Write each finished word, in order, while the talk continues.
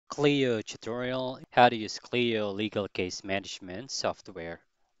Clio tutorial, how to use Clio legal case management software.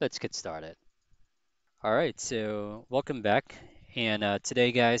 Let's get started. All right, so welcome back. And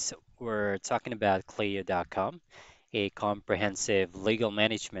today, guys, we're talking about Clio.com, a comprehensive legal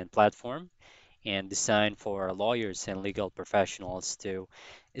management platform and designed for lawyers and legal professionals to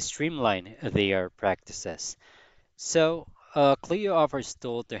streamline their practices. Clio offers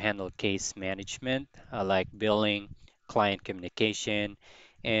tools to handle case management, like billing, client communication,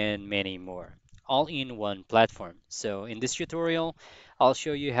 and many more, all in one platform. So, in this tutorial, I'll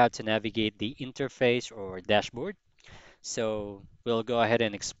show you how to navigate the interface or dashboard. So, we'll go ahead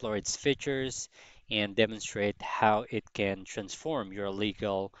and explore its features and demonstrate how it can transform your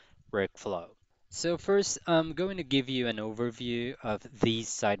legal workflow. So first, I'm going to give you an overview of these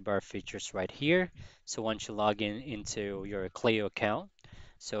sidebar features right here. So once you log in into your Clio account,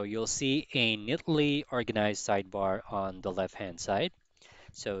 so you'll see a neatly organized sidebar on the left-hand side.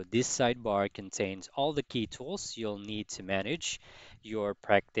 So this sidebar contains all the key tools you'll need to manage your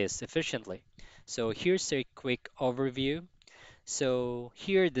practice efficiently. So here's a quick overview. So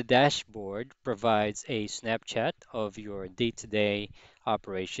here the dashboard provides a snapshot of your day-to-day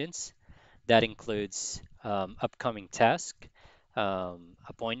operations that includes upcoming tasks,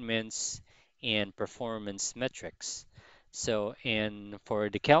 appointments, and performance metrics. So, and for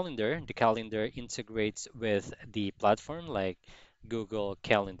the calendar integrates with the platform like Google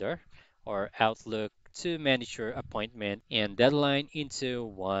Calendar or Outlook to manage your appointment and deadline into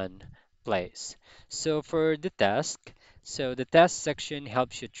one place. So for the task, so the task section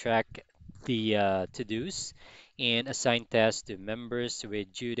helps you track the to-dos and assign tasks to members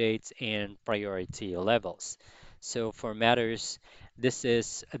with due dates and priority levels. So for matters, this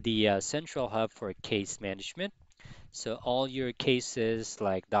is the central hub for case management. So all your cases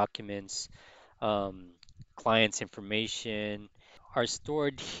like documents, um, clients' information are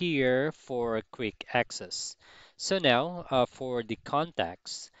stored here for quick access. So now for the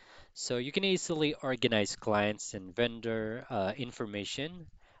contacts, so you can easily organize clients and vendor information,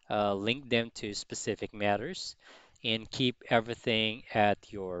 link them to specific matters, and keep everything at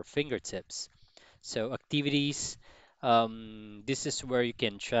your fingertips. So activities, this is where you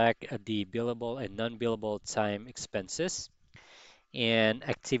can track the billable and non-billable time expenses and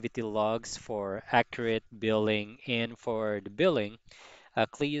activity logs for accurate billing. And for the billing,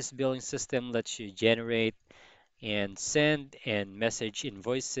 Clio's billing system lets you generate and send and message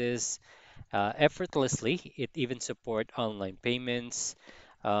invoices effortlessly. It even supports online payments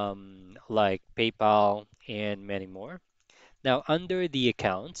like PayPal and many more. Now, under the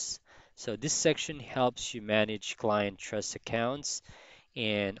accounts, so this section helps you manage client trust accounts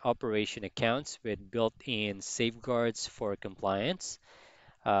and operation accounts with built-in safeguards for compliance.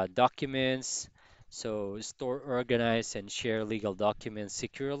 Documents, so store, organize, and share legal documents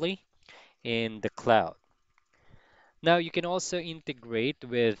securely in the cloud. Now you can also integrate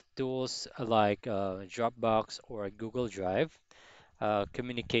with tools like Dropbox or Google Drive,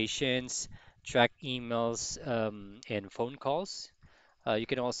 communications, track emails and phone calls. You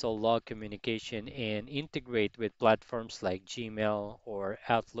can also log communication and integrate with platforms like Gmail or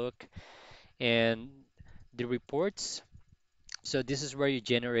Outlook. And the reports, so this is where you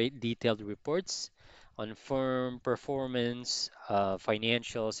generate detailed reports on firm performance,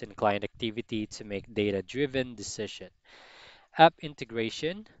 financials, and client activity to make data-driven decision. App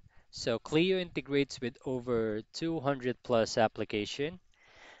integration. So Clio integrates with over 200 plus application.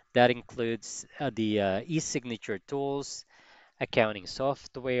 That includes the e-signature tools, accounting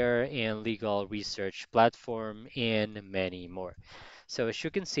software, and legal research platform, and many more. So as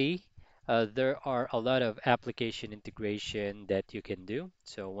you can see, there are a lot of application integration that you can do.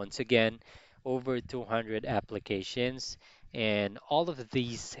 So once again, over 200 applications, and all of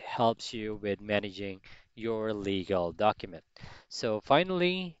these helps you with managing your legal document. So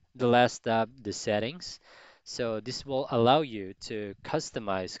finally, the last tab, the settings. So this will allow you to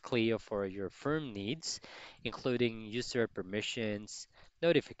customize Clio for your firm needs, including user permissions,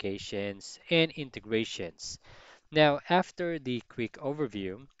 notifications, and integrations. Now, after the quick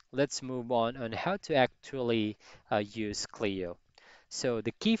overview, let's move on how to actually use Clio. So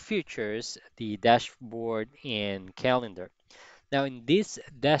the key features, the dashboard and calendar. Now in this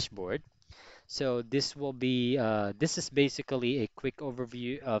dashboard, so this is basically a quick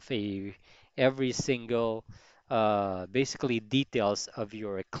overview of every single basically details of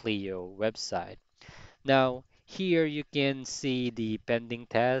your Clio website. Now, here you can see the pending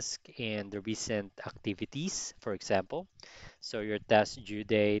task and the recent activities, for example. So your task due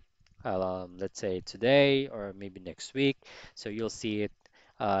date, let's say today or maybe next week. So you'll see it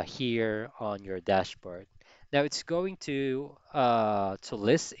here on your dashboard. Now it's going to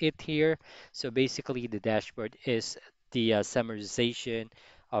list it here. So basically, the dashboard is the summarization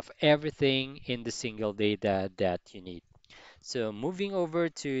of everything in the single data that you need. So moving over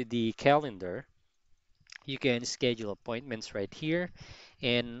to the calendar, you can schedule appointments right here.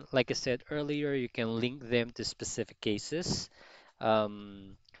 And like I said earlier, you can link them to specific cases.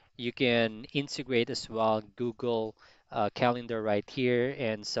 You can integrate as well Google Calendar right here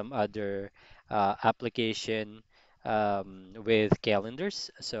and some other application with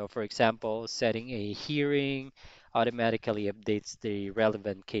calendars. So, for example, setting a hearing automatically updates the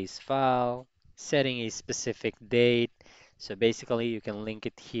relevant case file, setting a specific date. So basically, you can link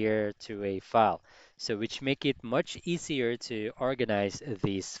it here to a file. So which make it much easier to organize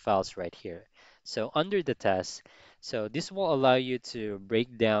these files right here. So under the task, so this will allow you to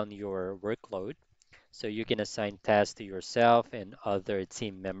break down your workload. So you can assign tasks to yourself and other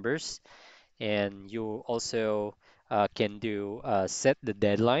team members. And you also can do set the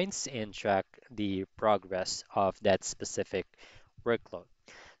deadlines and track the progress of that specific workload.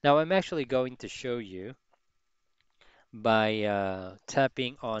 Now I'm actually going to show you by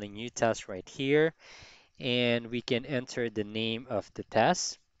tapping on a new task right here, and we can enter the name of the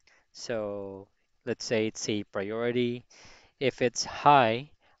task. So let's say it's a priority. If it's high,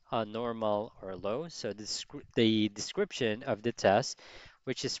 normal, or low, so the description of the task,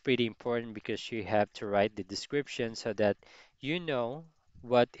 which is pretty important because you have to write the description so that you know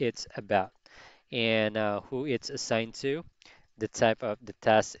what it's about and who it's assigned to, the type of the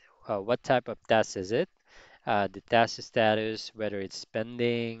task, what type of task is it, the task status, whether it's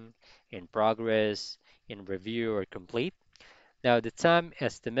pending, in progress, in review, or complete. Now, the time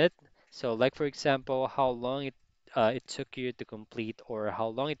estimate, so like for example, how long it took you to complete or how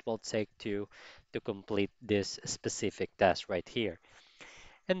long it will take to complete this specific task right here.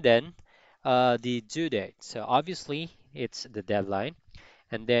 And then the due date. So obviously, it's the deadline.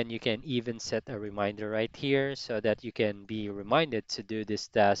 And then you can even set a reminder right here so that you can be reminded to do this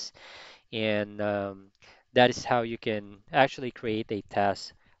task and that is how you can actually create a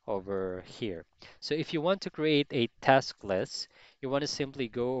task over here. So if you want to create a task list, you want to simply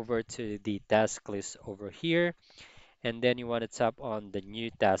go over to the task list over here, and then you want to tap on the new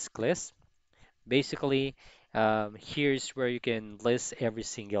task list. Basically, here's where you can list every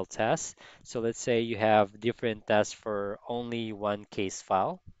single task. So let's say you have different tasks for only one case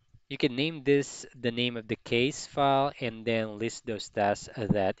file. You can name this the name of the case file and then list those tasks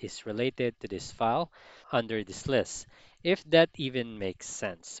that is related to this file under this list, if that even makes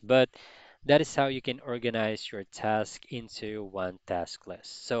sense. But that is how you can organize your task into one task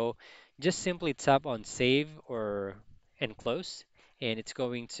list. So just simply tap on save or and close, and it's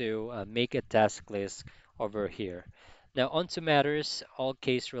going to make a task list over here. Now, onto matters, all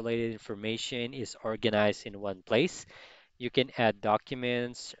case related information is organized in one place. You can add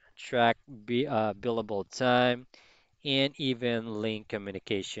documents, track billable time, and even link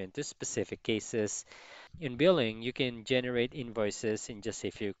communication to specific cases. In billing, you can generate invoices in just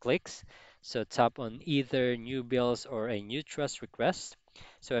a few clicks. So tap on either new bills or a new trust request.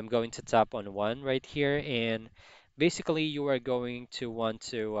 So I'm going to tap on one right here, and basically you are going to want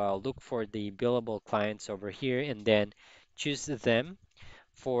to look for the billable clients over here and then choose them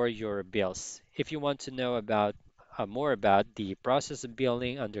for your bills. If you want to know about more about the process of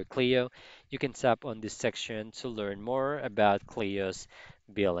billing under Clio, you can tap on this section to learn more about Clio's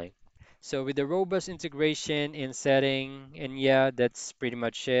billing. So with the robust integration and setting, and yeah, that's pretty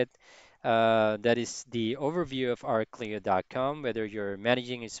much it. That is the overview of our Clio.com. Whether you're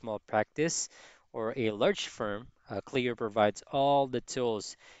managing a small practice or a large firm, Clio provides all the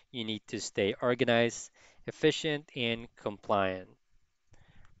tools you need to stay organized, efficient, and compliant.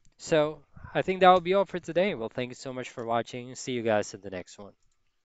 So I think that will be all for today. Well, thank you so much for watching. See you guys in the next one.